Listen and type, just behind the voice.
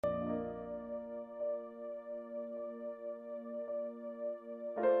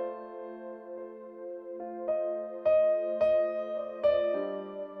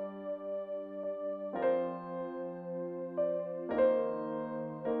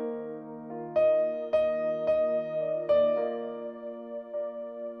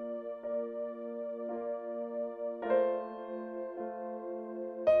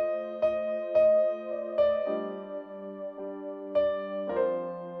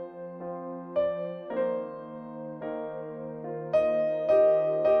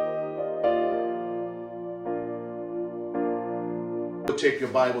take your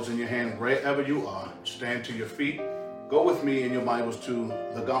Bibles in your hand wherever you are, stand to your feet. Go with me in your Bibles to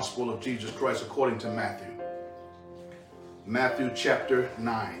the Gospel of Jesus Christ according to Matthew. Matthew chapter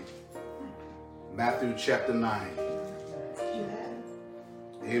 9. Matthew chapter 9.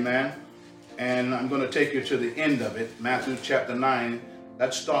 Amen. And I'm going to take you to the end of it. Matthew chapter 9.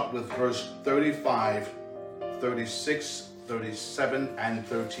 Let's start with verse 35, 36, 37, and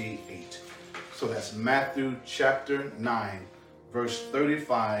 38. So that's Matthew chapter 9, verse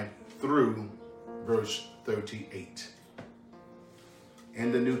 35 through verse 38.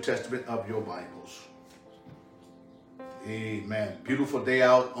 In the New Testament of your Bibles. Amen. Beautiful day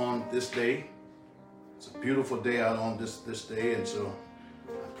out on this day. It's a beautiful day out on this day. And so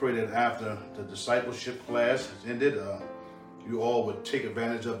I pray that after the discipleship class has ended, you all would take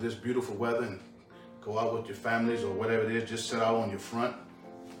advantage of this beautiful weather and go out with your families or whatever it is. Just sit out on your front,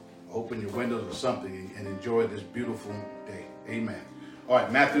 open your windows or something, and enjoy this beautiful day. Amen. All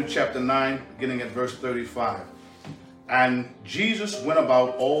right, Matthew chapter 9, beginning at verse 35. And Jesus went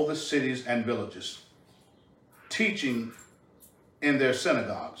about all the cities and villages, teaching in their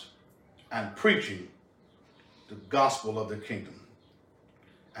synagogues and preaching the gospel of the kingdom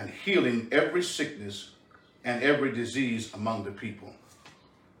and healing every sickness and every disease among the people.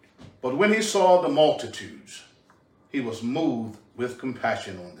 But when he saw the multitudes, he was moved with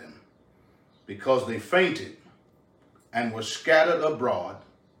compassion on them, because they fainted and were scattered abroad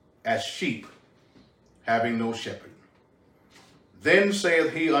as sheep having no shepherd. Then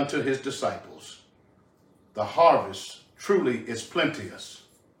saith he unto his disciples, the harvest truly is plenteous,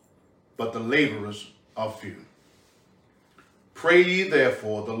 but the laborers are few. Pray ye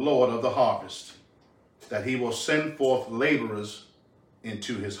therefore the Lord of the harvest, that he will send forth laborers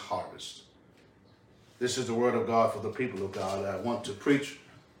into his harvest. This is the word of God for the people of God. I want to preach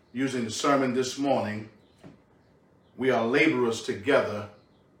using the sermon this morning. We are laborers together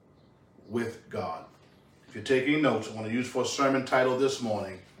with God. If you're taking notes, I want to use for a sermon title this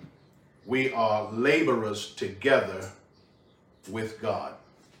morning, we are laborers together with God.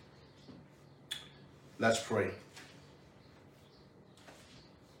 Let's pray.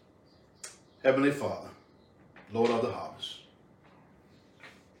 Heavenly Father, Lord of the harvest,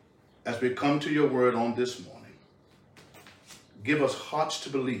 as we come to your word on this morning, give us hearts to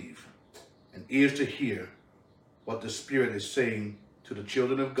believe and ears to hear what the Spirit is saying to the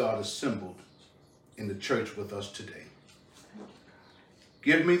children of God assembled in the church with us today.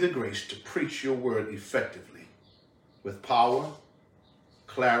 Give me the grace to preach your word effectively, with power,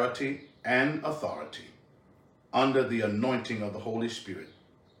 clarity, and authority, under the anointing of the Holy Spirit.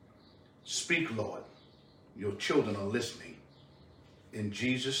 Speak, Lord. Your children are listening. In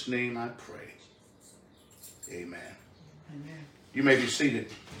Jesus' name I pray. Amen. Amen. You may be seated.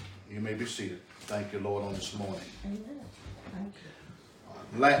 You may be seated. Thank you, Lord, on this morning. Amen. Thank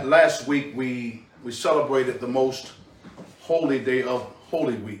you. Last week we celebrated the most holy day of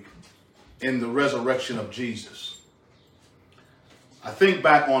Holy Week in the resurrection of Jesus. I think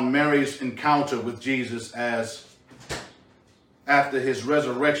back on Mary's encounter with Jesus as after his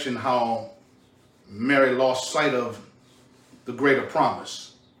resurrection, how Mary lost sight of the greater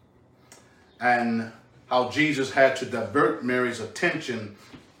promise and how Jesus had to divert Mary's attention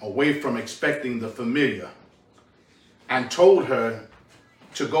away from expecting the familiar and told her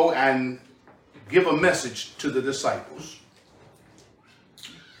to go and give a message to the disciples.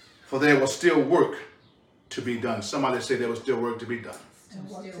 For there was still work to be done. Somebody say there was still work to be done.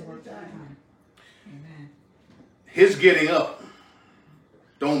 Still work done. Amen. His getting up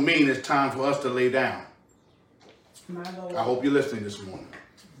don't mean it's time for us to lay down. My Lord. I hope you're listening this morning.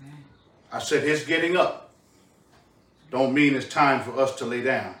 Amen. I said his getting up don't mean it's time for us to lay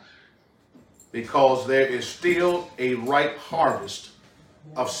down, because there is still a ripe harvest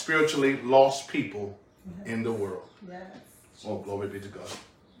of spiritually lost people in the world. Yes. Oh, glory be to God.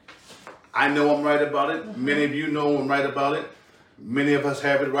 I know I'm right about it. Many of you know I'm right about it. Many of us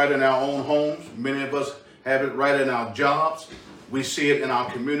have it right in our own homes. Many of us have it right in our jobs. We see it in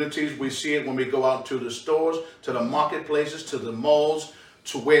our communities. We see it when we go out to the stores, to the marketplaces, to the malls,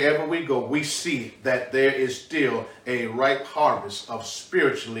 to wherever we go. We see that there is still a ripe harvest of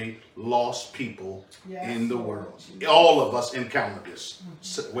spiritually lost people in the world. All of us encounter this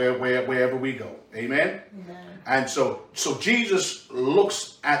wherever we go. Amen? Amen. And so Jesus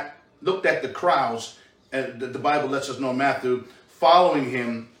looked at the crowds, and the Bible lets us know, Matthew, following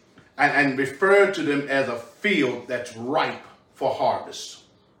him, and referred to them as a field that's ripe for harvest.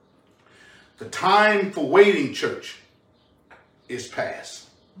 The time for waiting, church, is past.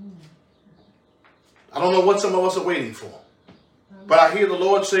 I don't know what some of us are waiting for, but I hear the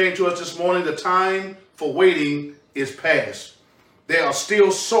Lord saying to us this morning, the time for waiting is past. there are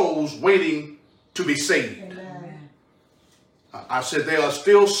still souls waiting to be saved. Amen. I said there are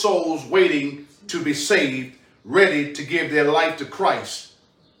still souls waiting to be saved, ready to give their life to Christ,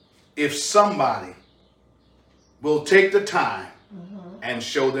 if somebody will take the time and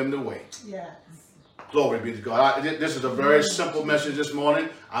show them the way. Yes. Glory be to God. This is a very simple message this morning.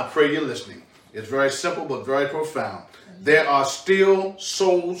 I pray you're listening. It's very simple but very profound. There are still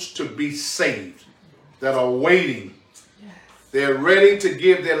souls to be saved that are waiting. They're ready to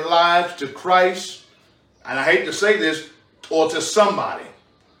give their lives to Christ. And I hate to say this, or to somebody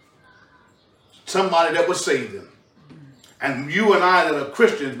that would save them. And you and I that are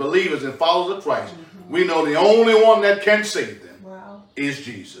Christians, believers and followers of Christ, we know the only one that can save them is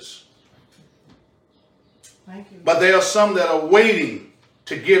Jesus. Thank you. But there are some that are waiting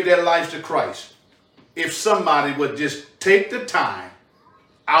to give their lives to Christ. If somebody would just take the time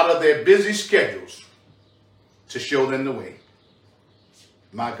out of their busy schedules to show them the way.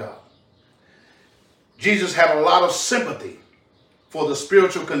 My God. Jesus had a lot of sympathy for the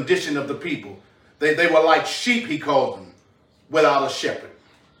spiritual condition of the people. They were like sheep, he called them, without a shepherd.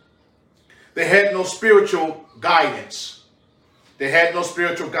 They had no spiritual guidance. They had no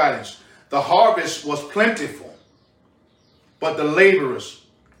spiritual guidance. The harvest was plentiful, but the laborers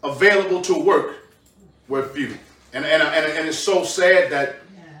available to work were few. And it's so sad that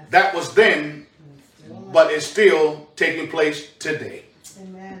that was then, but it's still taking place today.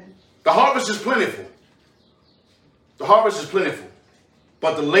 Amen. The harvest is plentiful. The harvest is plentiful,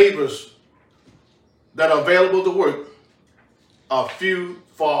 but the laborers that are available to work are few,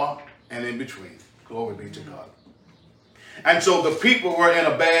 far, and in between. Glory be to God. And so the people were in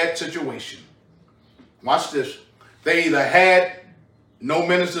a bad situation. Watch this. They either had no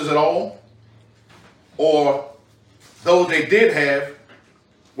ministers at all, or those they did have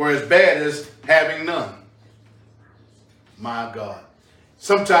were as bad as having none. My God.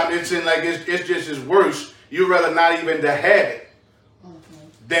 Sometimes it seems like it's just as worse. You'd rather not even to have it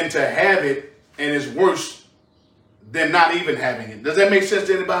than to have it, and it's worse than not even having it. Does that make sense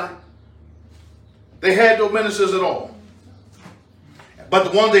to anybody? They had no ministers at all. But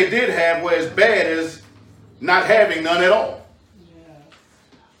the ones they did have were as bad as not having none at all.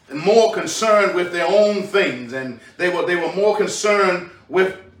 And more concerned with their own things. And they were more concerned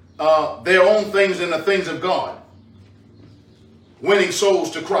with their own things than the things of God. Winning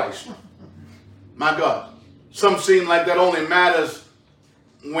souls to Christ. My God. Some seem like that only matters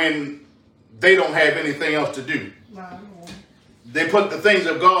when they don't have anything else to do. They put the things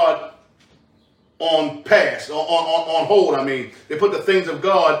of God on hold. I mean, they put the things of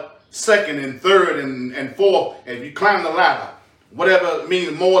God second and third and fourth. And if you climb the ladder, whatever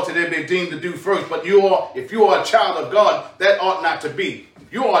means more to them, they deem to do first. But if you are a child of God, that ought not to be.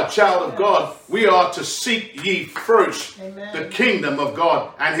 If you are a child of God, we are to seek ye first the kingdom of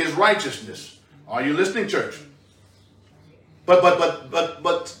God and his righteousness. Are you listening, church? But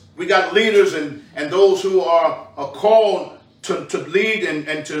we got leaders and those who are called to lead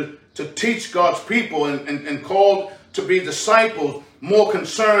and to teach God's people and called to be disciples, more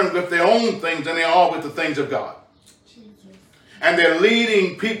concerned with their own things than they are with the things of God. Jesus. And they're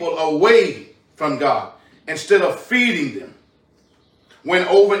leading people away from God instead of feeding them. When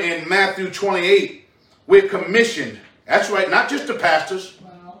over in Matthew 28, we're commissioned. That's right, not just the pastors,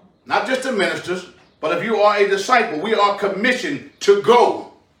 not just the ministers, but if you are a disciple, we are commissioned to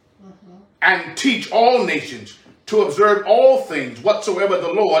go and teach all nations, to observe all things whatsoever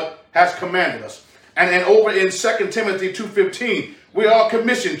the Lord has commanded us. And then over in 2 Timothy 2:15, we are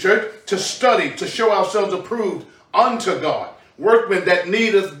commissioned, church, to study, to show ourselves approved unto God. Workmen that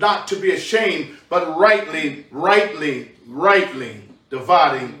needeth not to be ashamed, but rightly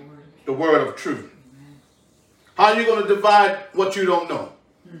dividing the word of truth. How are you going to divide what you don't know?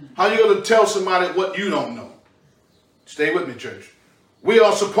 How are you going to tell somebody what you don't know? Stay with me, church. We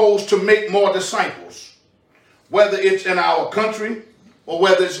are supposed to make more disciples, whether it's in our country or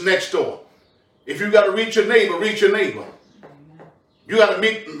whether it's next door. If you got to reach your neighbor, reach your neighbor. You got to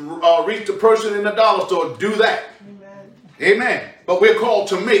reach the person in the dollar store, do that. Amen. But we're called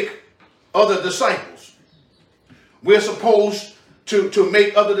to make other disciples. We're supposed to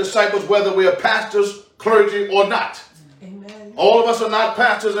make other disciples, whether we are pastors, clergy, or not. Amen. All of us are not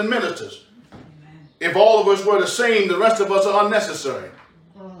pastors and ministers. Amen. If all of us were the same, the rest of us are unnecessary.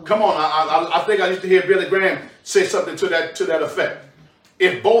 Come on, I think I used to hear Billy Graham say something to that effect.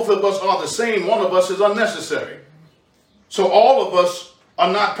 If both of us are the same, one of us is unnecessary. So all of us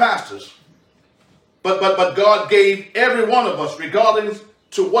are not pastors. But God gave every one of us, regardless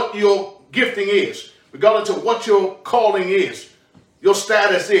to what your gifting is, regardless to what your calling is, your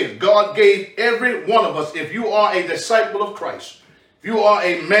status is. God gave every one of us, if you are a disciple of Christ, If you are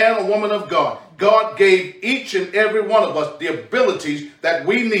a man or woman of God, God gave each and every one of us the abilities that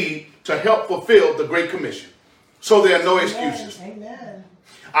we need to help fulfill the Great Commission. So there are no excuses. Amen.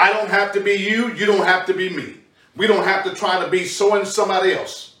 I don't have to be you. You don't have to be me. We don't have to try to be so and somebody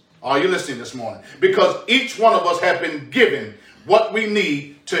else. Are you listening this morning? Because each one of us have been given what we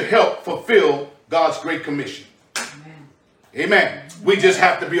need to help fulfill God's Great Commission. Amen. Amen. We just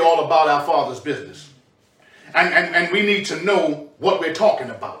have to be all about our Father's business. And we need to know what we're talking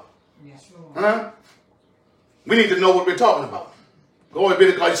about. Yes, Lord. Huh? We need to know what we're talking about. Glory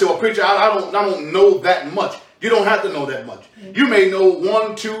be to God. You say, well, preacher, I don't know that much. You don't have to know that much. You may know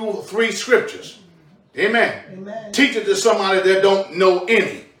 1, 2, 3 scriptures. Amen. Amen. Teach it to somebody that don't know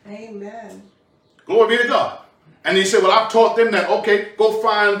any. Amen. Glory be to God. And he said, well, I've taught them that. Okay, go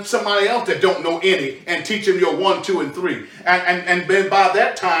find somebody else that don't know any and teach them your 1, 2, and 3. And then by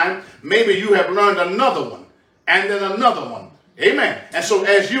that time, maybe you have learned another one and then another one. Amen. And so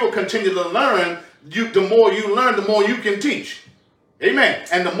as you will continue to learn, the more you learn, the more you can teach. Amen.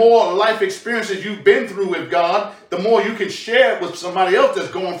 And the more life experiences you've been through with God, the more you can share with somebody else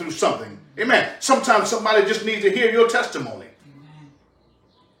that's going through something. Amen. Sometimes somebody just needs to hear your testimony.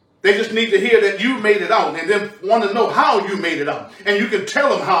 They just need to hear that you made it out and then want to know how you made it out. And you can tell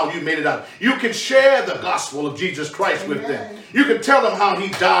them how you made it out. You can share the gospel of Jesus Christ with them. You can tell them how he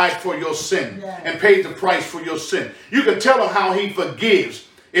died for your sin and paid the price for your sin. You can tell them how he forgives.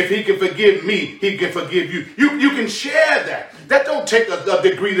 If he can forgive me, he can forgive you. You can share that. That don't take a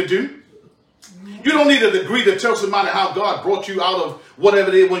degree to do. You don't need a degree to tell somebody how God brought you out of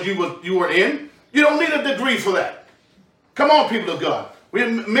whatever it was you were in. You don't need a degree for that. Come on, people of God.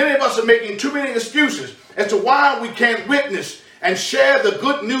 Many of us are making too many excuses as to why we can't witness and share the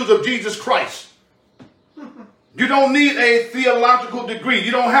good news of Jesus Christ. You don't need a theological degree.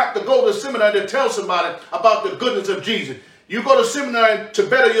 You don't have to go to seminary to tell somebody about the goodness of Jesus. You go to seminary to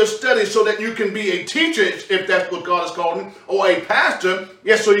better your studies so that you can be a teacher, if that's what God has called you, or a pastor,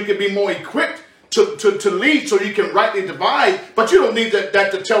 yes, so you can be more equipped to lead so you can rightly divide. But you don't need that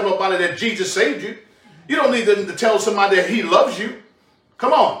to tell nobody that Jesus saved you. You don't need to tell somebody that he loves you.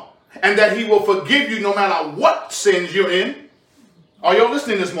 Come on. And that he will forgive you no matter what sins you're in. Are y'all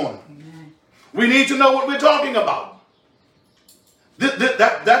listening this morning? Amen. We need to know what we're talking about.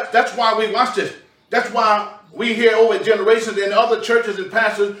 That's why we watch this. That's why we here over at Generations and other churches and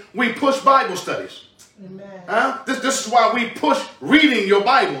pastors, we push Bible studies. Amen. This is why we push reading your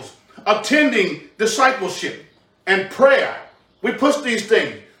Bibles, attending discipleship and prayer. We push these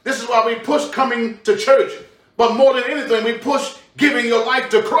things. This is why we push coming to church. But more than anything, we push giving your life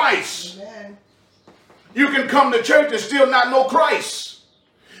to Christ. Amen. You can come to church and still not know Christ.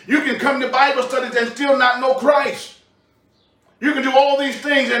 You can come to Bible studies and still not know Christ. You can do all these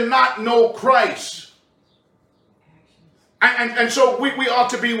things and not know Christ. And so we ought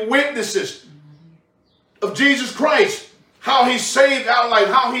to be witnesses of Jesus Christ. How he saved our life.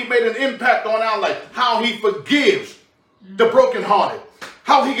 How he made an impact on our life. How he forgives the brokenhearted.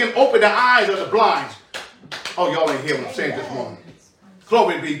 How he can open the eyes of the blind. Oh, y'all ain't hear what I'm saying this morning.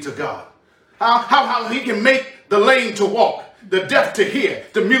 Glory be to God. How he can make the lame to walk, the deaf to hear,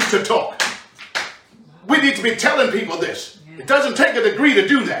 the mute to talk. We need to be telling people this. It doesn't take a degree to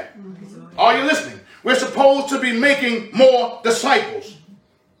do that. Are you listening? We're supposed to be making more disciples.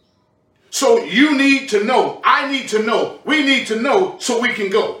 So you need to know. I need to know. We need to know so we can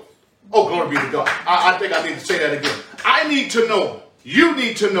go. Oh, glory be to God. I think I need to say that again. I need to know. You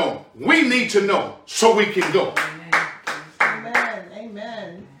need to know. We need to know so we can go. Amen.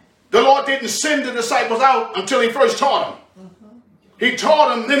 Amen. The Lord didn't send the disciples out until he first taught them. He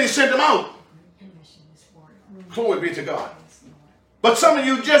taught them, then he sent them out. Glory be to God. But some of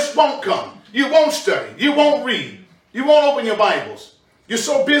you just won't come. You won't study. You won't read. You won't open your Bibles. You're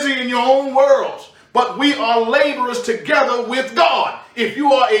so busy in your own worlds. But we are laborers together with God. If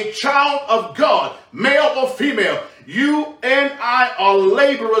you are a child of God, male or female, you and I are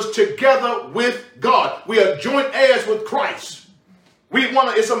laborers together with God. We are joint heirs with Christ.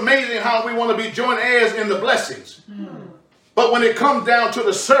 It's amazing how we want to be joint heirs in the blessings. But when it comes down to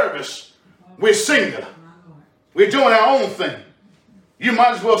the service, we're singular. We're doing our own thing. You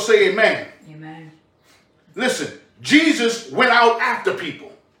might as well say amen. Amen. Listen, Jesus went out after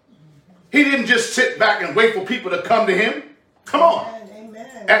people. He didn't just sit back and wait for people to come to him. Come on.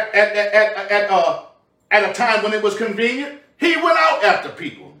 Amen. At a time when it was convenient, he went out after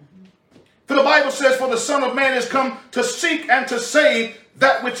people. For the Bible says, for the Son of Man is come to seek and to save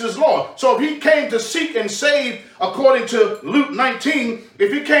that which is lost. So if he came to seek and save, according to Luke 19,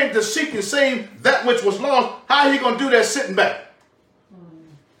 if he came to seek and save that which was lost, how are he going to do that sitting back?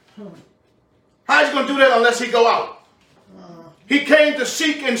 How is he going to do that unless he go out? He came to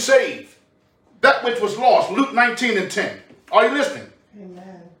seek and save that which was lost. Luke 19:10. Are you listening?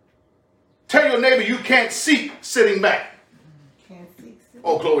 Amen. Tell your neighbor you can't seek sitting back. Can't seek sitting.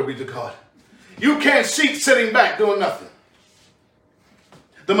 Oh, glory be to God. You can't seek sitting back doing nothing.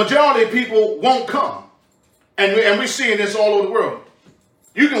 The majority of people won't come. And we're seeing this all over the world.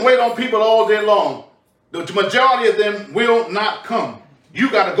 You can wait on people all day long. The majority of them will not come. You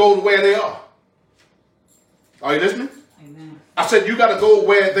got to go to where they are. Are you listening? Amen. I said you got to go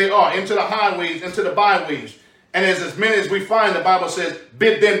where they are, into the highways, into the byways. And as many as we find, the Bible says,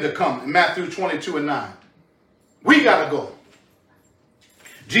 bid them to come in Matthew 22:9. We got to go.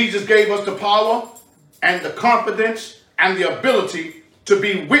 Jesus gave us the power and the confidence and the ability to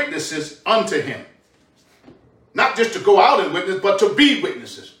be witnesses unto him. Not just to go out and witness, but to be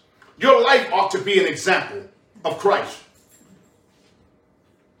witnesses. Your life ought to be an example of Christ.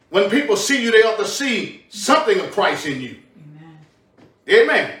 When people see you, they ought to see something of Christ in you. Amen.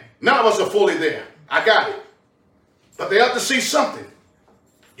 Amen. None of us are fully there. I got it. But they ought to see something.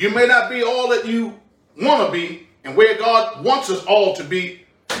 You may not be all that you want to be and where God wants us all to be,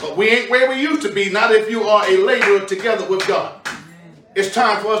 but we ain't where we used to be, not if you are a laborer together with God. Amen. It's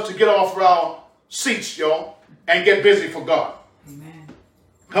time for us to get off our seats, y'all, and get busy for God. Amen.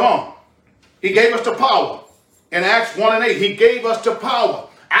 Come on. He gave us the power. In Acts 1:8, he gave us the power.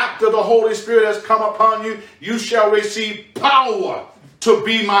 After the Holy Spirit has come upon you, you shall receive power to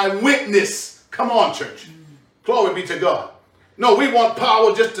be my witness. Come on, church. Glory be to God. No, we want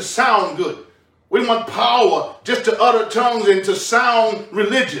power just to sound good. We want power just to utter tongues and to sound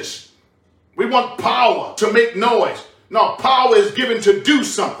religious. We want power to make noise. No, power is given to do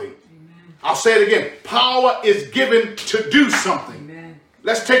something. Amen. I'll say it again. Power is given to do something. Amen.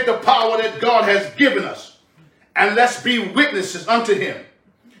 Let's take the power that God has given us and let's be witnesses unto him.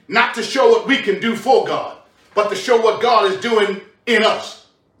 Not to show what we can do for God, but to show what God is doing in us.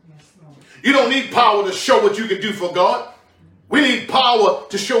 Yes, you don't need power to show what you can do for God. We need power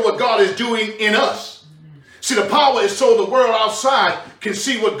to show what God is doing in us. See, the power is so the world outside can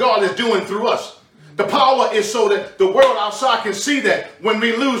see what God is doing through us. The power is so that the world outside can see that when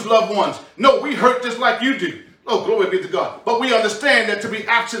we lose loved ones. No, we hurt just like you do. Oh, glory be to God. But we understand that to be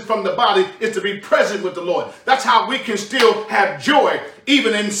absent from the body is to be present with the Lord. That's how we can still have joy,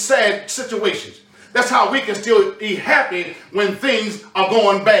 even in sad situations. That's how we can still be happy when things are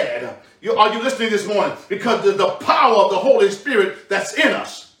going bad. Are you listening this morning? Because of the power of the Holy Spirit that's in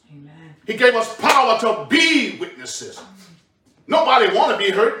us. Amen. He gave us power to be witnesses. Nobody want to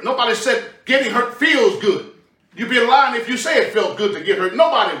be hurt. Nobody said getting hurt feels good. You'd be lying if you say it felt good to get hurt.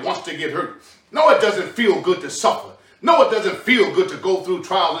 Nobody wants to get hurt. No, it doesn't feel good to suffer. No, it doesn't feel good to go through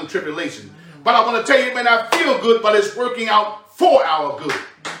trials and tribulations. But I want to tell you, it may not feel good, but it's working out for our good.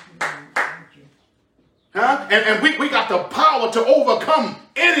 Huh? And we got the power to overcome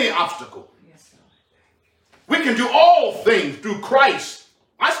any obstacle. We can do all things through Christ.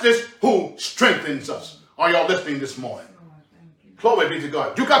 Watch this, who strengthens us. Are y'all listening this morning? Glory be to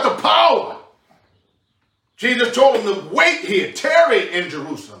God. You got the power. Jesus told them to wait here, tarry in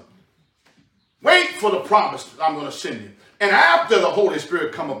Jerusalem. Wait for the promise I'm going to send you. And after the Holy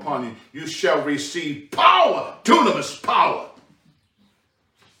Spirit come upon you, you shall receive power, dunamis power,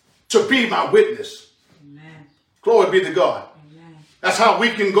 to be my witness. Amen. Glory be to God. Amen. That's how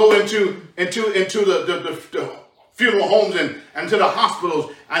we can go into the funeral homes and to the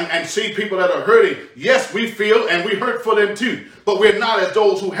hospitals and see people that are hurting. Yes, we feel and we hurt for them too. But we're not as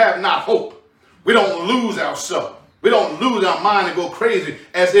those who have not hope. We don't lose ourselves. We don't lose our mind and go crazy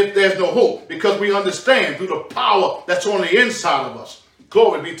as if there's no hope, because we understand through the power that's on the inside of us.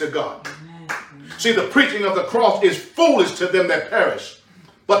 Glory be to God. Amen. See, the preaching of the cross is foolish to them that perish,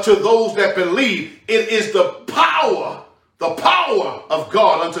 but to those that believe, it is the power of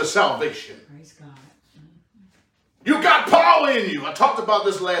God unto salvation. Praise God. You got power in you. I talked about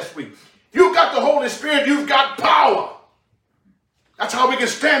this last week. You got the Holy Spirit. You've got power. That's how we can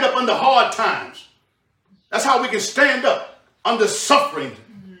stand up under hard times. That's how we can stand up under suffering.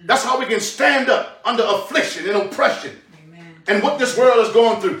 That's how we can stand up under affliction and oppression. Amen. And what this world is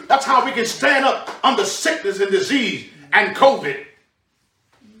going through. That's how we can stand up under sickness and disease and COVID.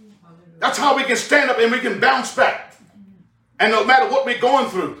 That's how we can stand up and we can bounce back. And no matter what we're going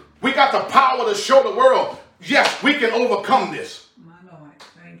through, we got the power to show the world, yes, we can overcome this. My Lord,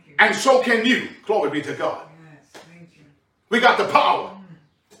 thank you. And so can you. Glory be to God. Yes, thank you. We got the power.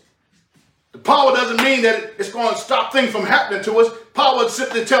 The power doesn't mean that it's going to stop things from happening to us. Power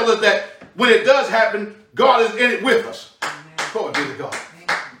simply tells us that when it does happen, God is in it with us. Amen. Glory be to God.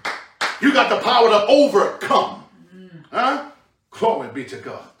 You got the power to overcome. Huh? Glory be to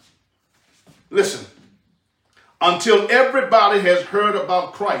God. Listen, Until everybody has heard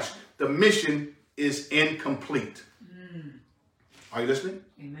about Christ, the mission is incomplete. Are you listening?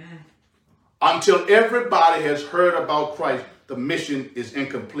 Amen. Until everybody has heard about Christ, the mission is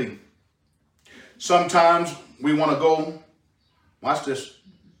incomplete. Sometimes we want to go, watch this.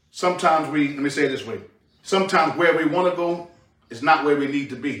 Sometimes let me say it this way. Sometimes where we want to go is not where we need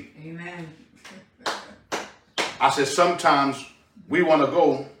to be. Amen. I said sometimes we want to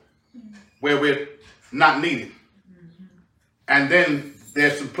go where we're not needed. And then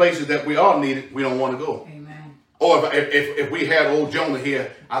there's some places that we are needed, we don't want to go. Amen. Or if we had old Jonah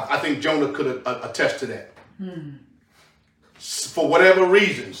here, I think Jonah could attest to that. For whatever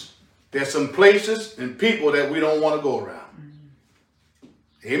reasons, there's some places and people that we don't want to go around.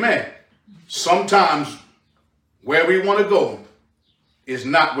 Amen. Sometimes where we want to go is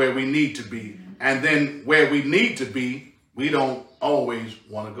not where we need to be. And then where we need to be, we don't always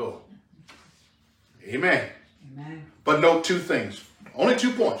want to go. Amen. Amen. But note two things. Only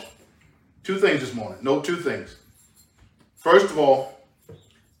 2 points. 2 things this morning. Note 2 things. First of all,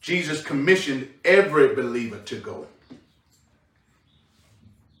 Jesus commissioned every believer to go.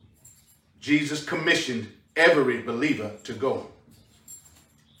 Jesus commissioned every believer to go.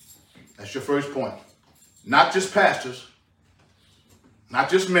 That's your first point. Not just pastors, not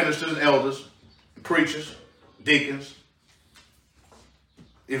just ministers and elders, preachers, deacons,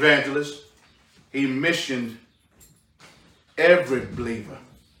 evangelists. He missioned every believer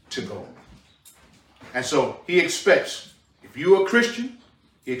to go. And so he expects, if you're a Christian,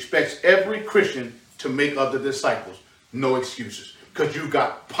 he expects every Christian to make other disciples. No excuses. Because you've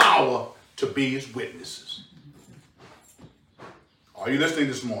got power to be his witnesses. Are you listening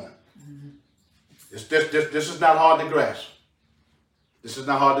this morning? This is not hard to grasp. This is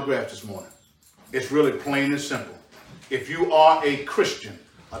not hard to grasp this morning. It's really plain and simple. If you are a Christian,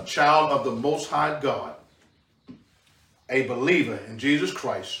 a child of the Most High God, a believer in Jesus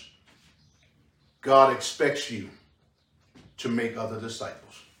Christ, God expects you to make other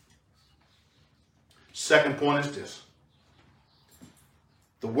disciples. Second point is this.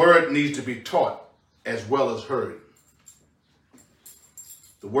 The word needs to be taught as well as heard.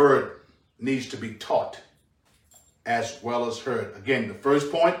 The word needs to be taught as well as heard. Again, the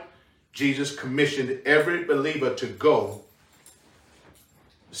first point, Jesus commissioned every believer to go.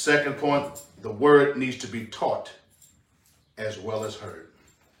 The second point, the word needs to be taught as well as heard.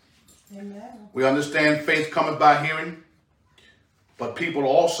 Amen. We understand faith cometh by hearing, but people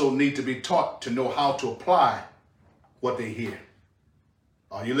also need to be taught to know how to apply what they hear.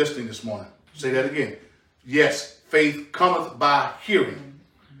 Are you listening this morning? Say that again. Yes, faith cometh by hearing,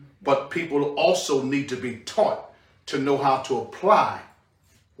 but people also need to be taught to know how to apply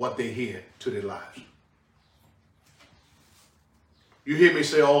what they hear to their lives. You hear me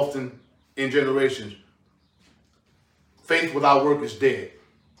say often in generations, faith without work is dead,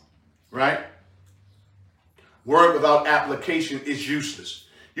 right? Word without application is useless.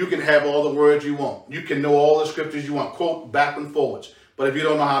 You can have all the words you want. You can know all the scriptures you want, quote back and forwards. But if you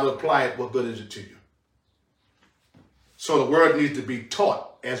don't know how to apply it, what good is it to you? So the word needs to be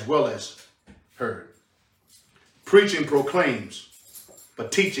taught as well as heard. Preaching proclaims,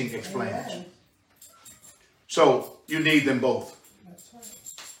 but teaching explains. Amen. So you need them both. That's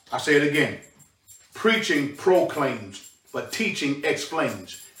right. I say it again. Preaching proclaims, but teaching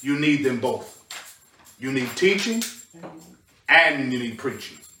explains. You need them both. You need teaching and you need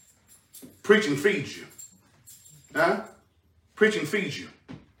preaching. Preaching feeds you. Huh? Preaching feeds you.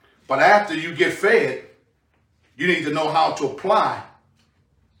 But after you get fed, you need to know how to apply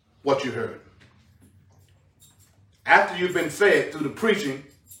what you heard. After you've been fed through the preaching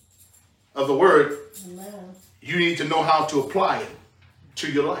of the word, Amen. you need to know how to apply it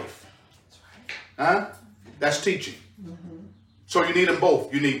to your life. Huh? That's teaching. So you need them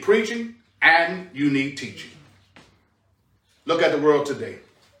both. You need preaching and you need teaching. Look at the world today.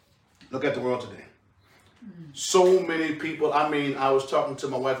 Look at the world today. So many people, I was talking to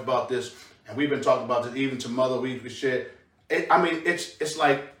my wife about this, and we've been talking about this even to Mother. We shared. It's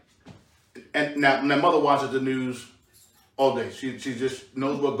like, and now Mother watches the news all day. She just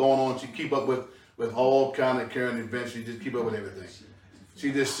knows what's going on. She keep up with all kind of current events. She just keep up with everything.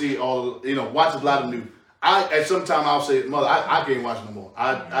 She just see all, watches a lot of news. At some time I'll say, Mother, I can't watch no more.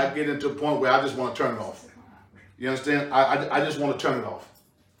 I get into a point where I just want to turn it off. You understand? I just want to turn it off.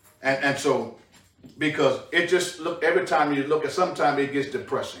 And so, because it just, look, every time you look at, sometimes it gets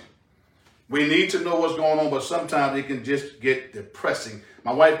depressing. We need to know what's going on, but sometimes it can just get depressing.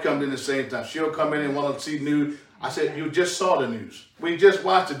 My wife comes in the same time. She'll come in and want to see news. I said, you just saw the news. We just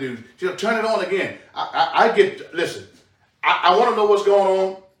watched the news. She'll turn it on again. Listen, I want to know what's going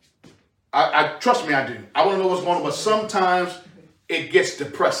on, I trust me, I do. I want to know what's going on, but sometimes it gets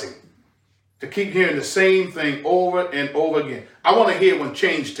depressing to keep hearing the same thing over and over again. I want to hear when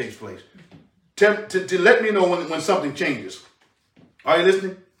change takes place. To let me know when something changes. Are you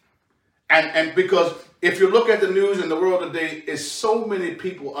listening? And because if you look at the news in the world today, it's so many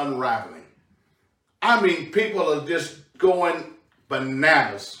people unraveling. I mean, people are just going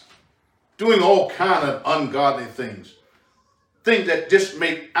bananas, doing all kind of ungodly things. Things that just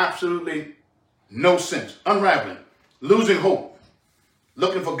make absolutely no sense. Unraveling, losing hope,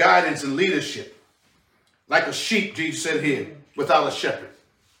 looking for guidance and leadership. Like a sheep, Jesus said here, without a shepherd.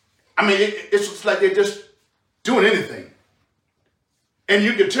 I mean, it's just like they're just doing anything. And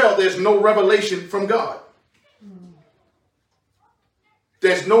you can tell there's no revelation from God.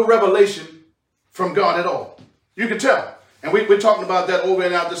 There's no revelation from God at all. You can tell. And we're talking about that over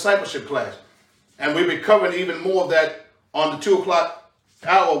in our discipleship class. And we'll be covering even more of that on the 2 o'clock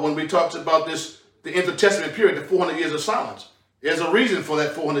hour when we talked about this, the intertestament period, the 400 years of silence. There's a reason for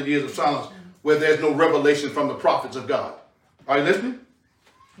that 400 years of silence where there's no revelation from the prophets of God. Are you listening?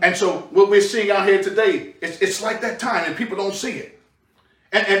 And so what we're seeing out here today, it's like that time and people don't see it.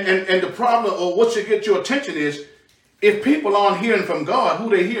 And the problem, or what should get your attention is, if people aren't hearing from God, who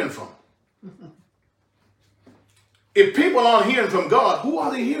are they hearing from? If people aren't hearing from God, who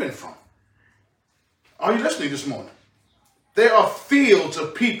are they hearing from? Are you listening this morning? There are fields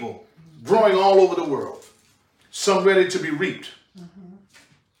of people growing all over the world, some ready to be reaped.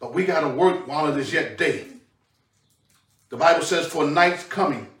 But we got to work while it is yet day. The Bible says, for night's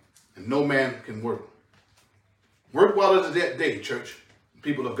coming, and no man can work. Work while it is yet day, church,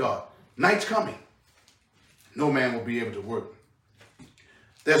 people of God. Night's coming. No man will be able to work.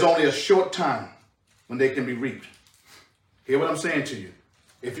 There's only a short time when they can be reaped. Hear what I'm saying to you.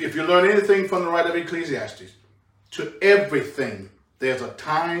 If you learn anything from the writer of Ecclesiastes, to everything there's a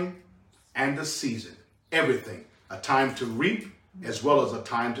time and a season. Everything. A time to reap as well as a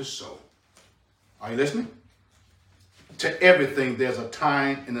time to sow. Are you listening? To everything there's a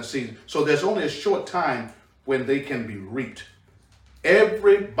time and a season. So there's only a short time when they can be reaped.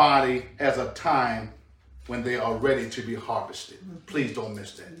 Everybody has a time when they are ready to be harvested. Please don't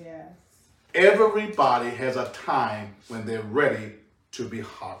miss that. Yes. Everybody has a time when they're ready to be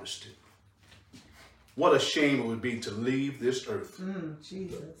harvested. What a shame it would be to leave this earth,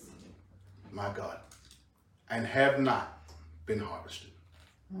 Jesus. my God, and have not been harvested.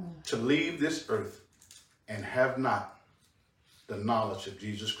 To leave this earth and have not the knowledge of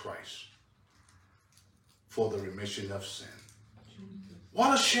Jesus Christ for the remission of sin.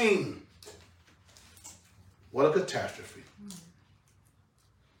 What a shame. What a catastrophe.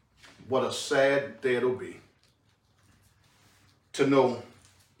 What a sad day it'll be to know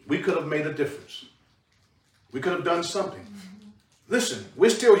we could have made a difference. We could have done something. Listen, we're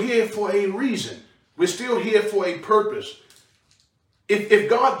still here for a reason. We're still here for a purpose. If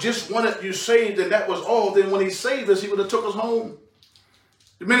God just wanted you saved and that was all, then when he saved us, he would have took us home.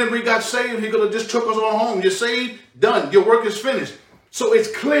 The minute we got saved, he could have just took us on home. You're saved, done. Your work is finished. So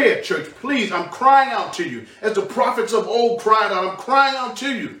it's clear, church, please, I'm crying out to you. As the prophets of old cried out, I'm crying out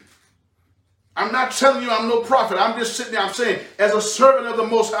to you. I'm not telling you I'm no prophet. I'm just sitting there, I'm saying, as a servant of the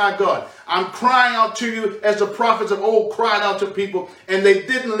Most High God, I'm crying out to you as the prophets of old cried out to people, and they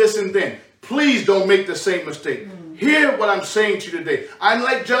didn't listen then. Please don't make the same mistake. Hear what I'm saying to you today. I'm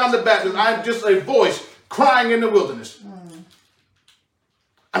like John the Baptist. I'm just a voice crying in the wilderness.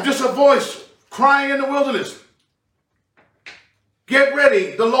 I'm just a voice crying in the wilderness. Get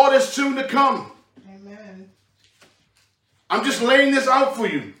ready. The Lord is soon to come. Amen. I'm just laying this out for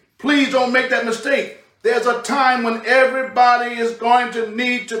you. Please don't make that mistake. There's a time when everybody is going to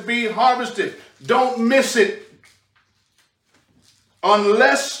need to be harvested. Don't miss it.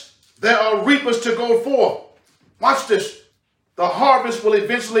 Unless there are reapers to go forth. Watch this. The harvest will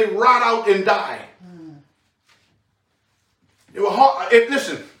eventually rot out and die.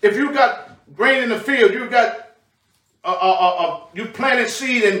 Listen, if you got grain in the field, you got you planted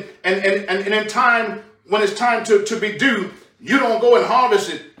seed, and in time when it's time to be due, you don't go and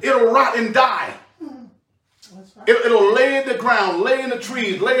harvest it. It'll rot and die. That's right. It'll lay in the ground, lay in the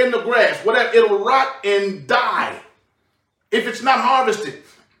trees, lay in the grass, whatever. It'll rot and die if it's not harvested.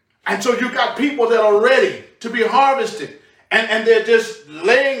 And so you got people that are ready to be harvested, and they're just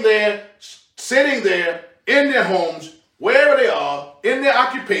laying there, sitting there in their homes, wherever they are, in their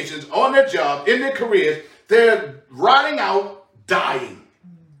occupations, on their job, in their careers. They're rotting out, dying.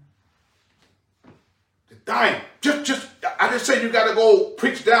 They're dying. I didn't say you got to go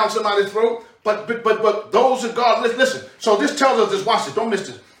preach down somebody's throat, but those of God, listen. So this tells us this. Watch this. Don't miss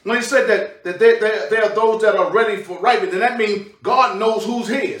this. When he said that there are those that are ready for ripening, then that means God knows who's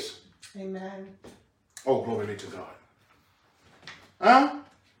his. Amen. Oh, glory be to God. Huh?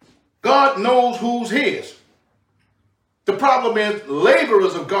 God knows who's his. The problem is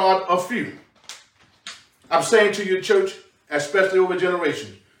laborers of God are few. I'm saying to you, church, especially over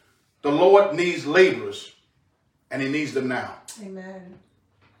generations, the Lord needs laborers, and he needs them now. Amen.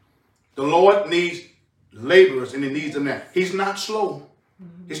 The Lord needs laborers, and he needs them now. He's not slow.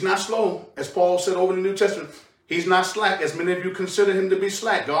 He's not slow. As Paul said over in the New Testament, he's not slack, as many of you consider him to be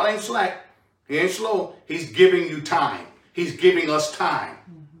slack. God ain't slack. He ain't slow. He's giving you time. He's giving us time.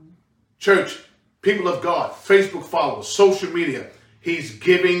 Church, people of God, Facebook followers, social media, he's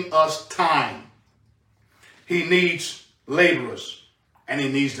giving us time. He needs laborers, and he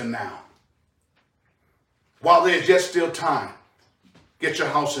needs them now. While there's yet still time, get your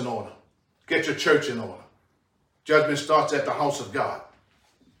house in order. Get your church in order. Judgment starts at the house of God.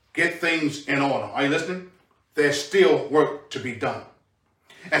 Get things in order. Are you listening? There's still work to be done.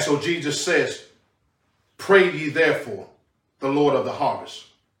 And so Jesus says, pray ye therefore the Lord of the harvest,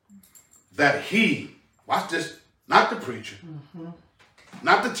 that he, watch this, not the preacher,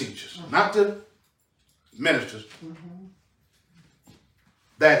 not the teachers, not the ministers,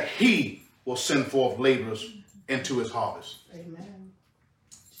 that he will send forth laborers into his harvest. Amen.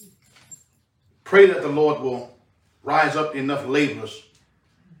 Pray that the Lord will rise up enough laborers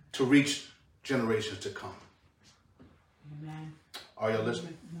to reach generations to come. Amen. Are you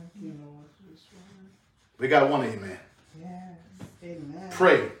listening? Thank you, Lord, for this word. We got one amen. Yes. Amen.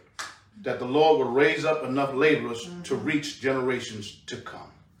 Pray that the Lord will raise up enough laborers to reach generations to come.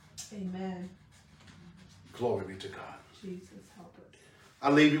 Amen. Glory be to God. Jesus, help us.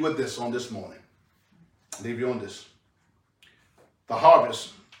 I'll leave you with this on this morning. I'll leave you on this. The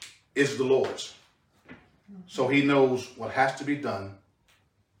harvest is the Lord's. So he knows what has to be done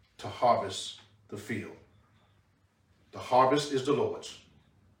to harvest the field. The harvest is the Lord's.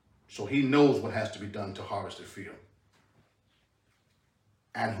 So he knows what has to be done to harvest the field.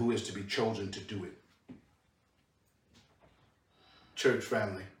 And who is to be chosen to do it. Church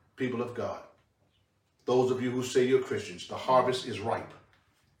family, people of God, those of you who say you're Christians, the harvest is ripe.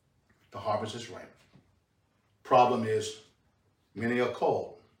 The harvest is ripe. Problem is, many are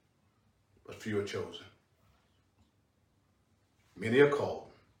called, but few are chosen. Many are called,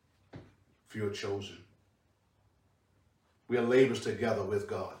 few are chosen. We are laborers together with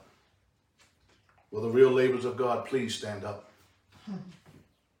God. Will the real laborers of God please stand up?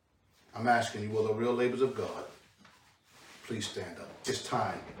 I'm asking you, will the real laborers of God please stand up? It's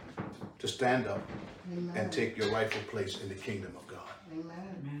time to stand up and take your rightful place in the kingdom of God.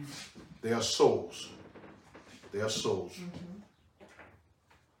 Amen. There are souls. There are souls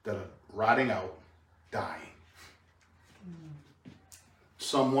that are riding out, dying.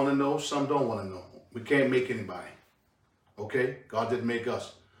 Some want to know, some don't want to know. We can't make anybody. Okay? God didn't make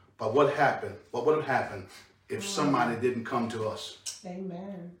us. But what happened? What would have happened if somebody didn't come to us?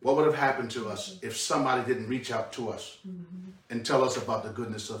 Amen. What would have happened to us if somebody didn't reach out to us and tell us about the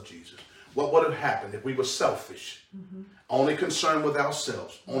goodness of Jesus? What would have happened if we were selfish, only concerned with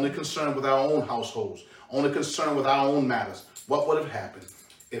ourselves, only concerned with our own households, only concerned with our own matters? What would have happened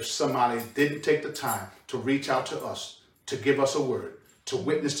if somebody didn't take the time to reach out to us, to give us a word, to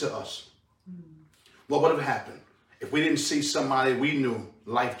witness to us? What would have happened if we didn't see somebody we knew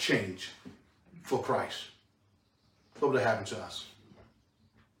life change for Christ? What would have happened to us?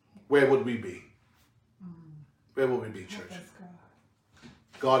 Where would we be? Where would we be, church? Yes, God.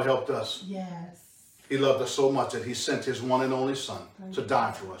 God helped us. Yes. He loved us so much that he sent his one and only son to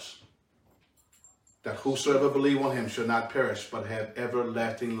die for us. That whosoever believe on him shall not perish, but have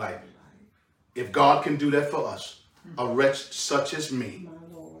everlasting life. If God can do that for us, a wretch such as me,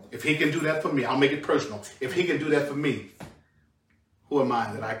 My Lord. if he can do that for me, I'll make it personal. If he can do that for me, who am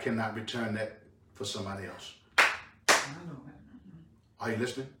I that I cannot return that for somebody else? Are you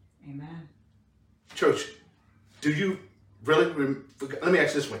listening? Amen. Church, do you really, let me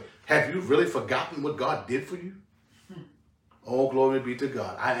ask you this way. Have you really forgotten what God did for you? Oh, glory be to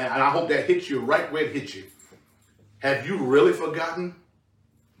God. And I hope that hits you right where it hits you. Have you really forgotten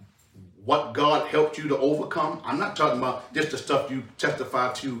what God helped you to overcome? I'm not talking about just the stuff you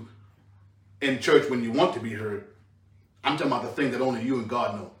testify to in church when you want to be heard. I'm talking about the thing that only you and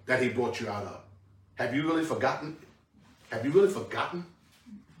God know that he brought you out of. Have you really forgotten? Have you really forgotten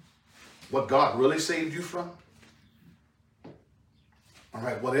what God really saved you from? All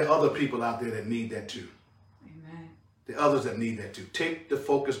right, well, there are other people out there that need that too. Amen. There are others that need that too. Take the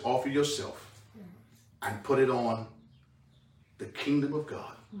focus off of yourself and put it on the kingdom of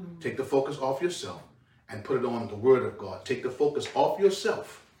God. Take the focus off yourself and put it on the word of God. Take the focus off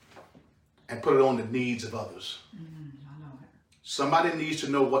yourself and put it on the needs of others. I know it. Somebody needs to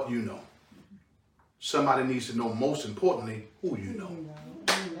know what you know. Somebody needs to know, most importantly, who you know.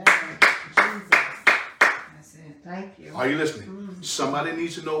 Amen. Jesus. That's it. Thank you. Are you listening? Somebody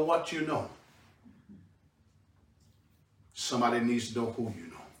needs to know what you know. Somebody needs to know who you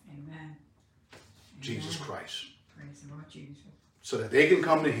know. Amen. Jesus Amen. Christ. Praise the Lord Jesus. So that they can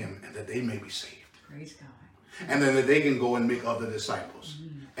come to him and that they may be saved. Praise God. And then that they can go and make other disciples.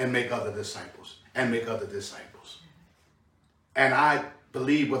 And make other disciples. And make other disciples. And I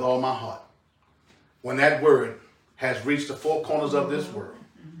believe with all my heart, when that word has reached the four corners of this world,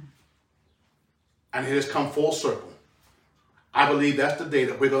 and it has come full circle, I believe that's the day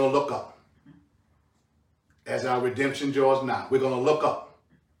that we're going to look up. As our redemption draws nigh, we're going to look up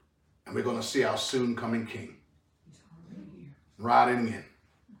and we're going to see our soon coming King He's already here. riding in.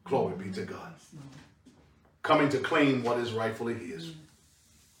 Glory be to God. Yes, Lord. Coming to claim what is rightfully his.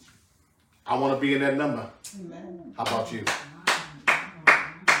 I want to be in that number. Amen. How about you?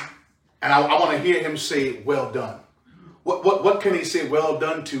 And I want to hear him say, well done. What can he say well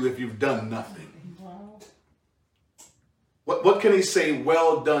done to if you've done nothing? Wow. What can he say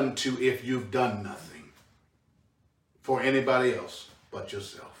well done to if you've done nothing for anybody else but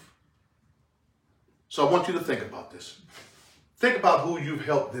yourself? So I want you to think about this. Think about who you've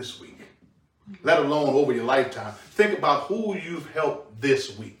helped this week, let alone over your lifetime. Think about who you've helped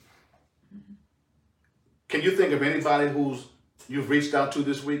this week. Can you think of anybody who's you've reached out to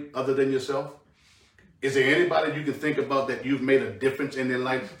this week other than yourself? Is there anybody you can think about that you've made a difference in their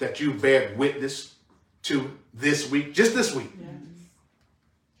life, that you bear witness to this week, just this week? Yes.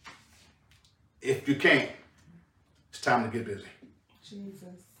 If you can't, it's time to get busy. Jesus.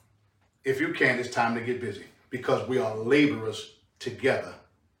 If you can't, it's time to get busy, because we are laborers together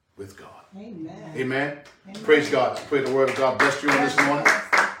with God. Amen. Amen. Amen. Praise God. I pray the word of God bless you on this morning.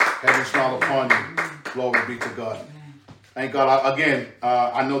 Heaven smile upon you. Glory be to God. Thank God.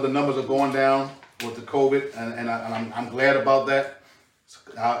 I know the numbers are going down with the COVID, and I'm glad about that.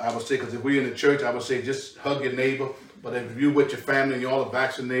 I would say, because if we're in the church, I would say just hug your neighbor. But if you're with your family and you all are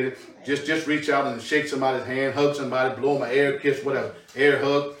vaccinated, just reach out and shake somebody's hand, hug somebody, blow them an air kiss, whatever, air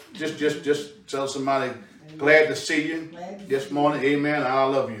hug. Just tell somebody, glad to see you this morning. Amen. I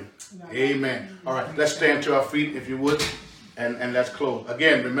love you. Amen. All right, let's stand to our feet if you would, and let's close.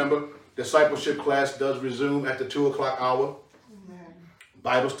 Again, remember, discipleship class does resume at the 2 o'clock hour.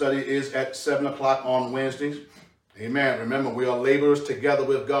 Bible study is at 7 o'clock on Wednesdays. Amen. Remember, we are laborers together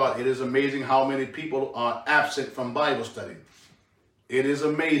with God. It is amazing how many people are absent from Bible study. It is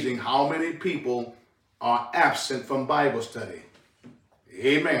amazing how many people are absent from Bible study.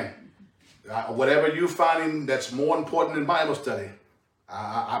 Amen. Whatever you're finding that's more important than Bible study,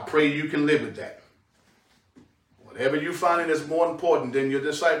 I pray you can live with that. Whatever you're finding that's more important than your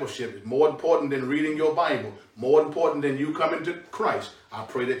discipleship, is more important than reading your Bible, more important than you coming to Christ, I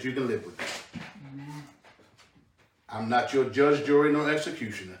pray that you can live with that. Amen. I'm not your judge, jury, nor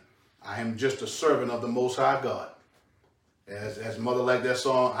executioner. I am just a servant of the Most High God. As Mother like that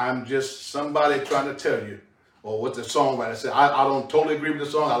song, I'm just somebody trying to tell you, or what the songwriter said. I don't totally agree with the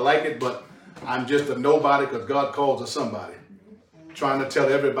song. I like it, but I'm just a nobody because God calls us somebody. Trying to tell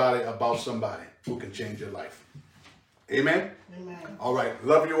everybody about somebody who can change your life. Amen? Amen. All right.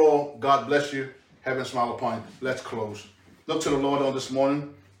 Love you all. God bless you. Heaven smile upon you. Let's close. Look to the Lord on this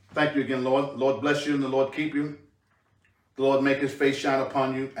morning. Thank you again, Lord. Lord bless you and the Lord keep you. The Lord make his face shine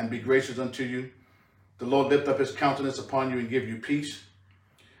upon you and be gracious unto you. The Lord lift up his countenance upon you and give you peace.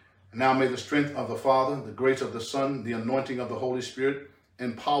 And now may the strength of the Father, the grace of the Son, the anointing of the Holy Spirit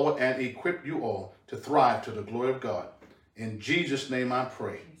empower and equip you all to thrive to the glory of God. In Jesus' name I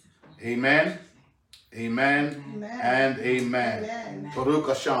pray. Amen. Amen. Amen. And amen. Amen. Baruch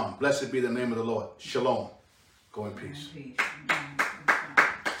Hashem. Blessed be the name of the Lord. Shalom. Go in peace. Peace. Amen.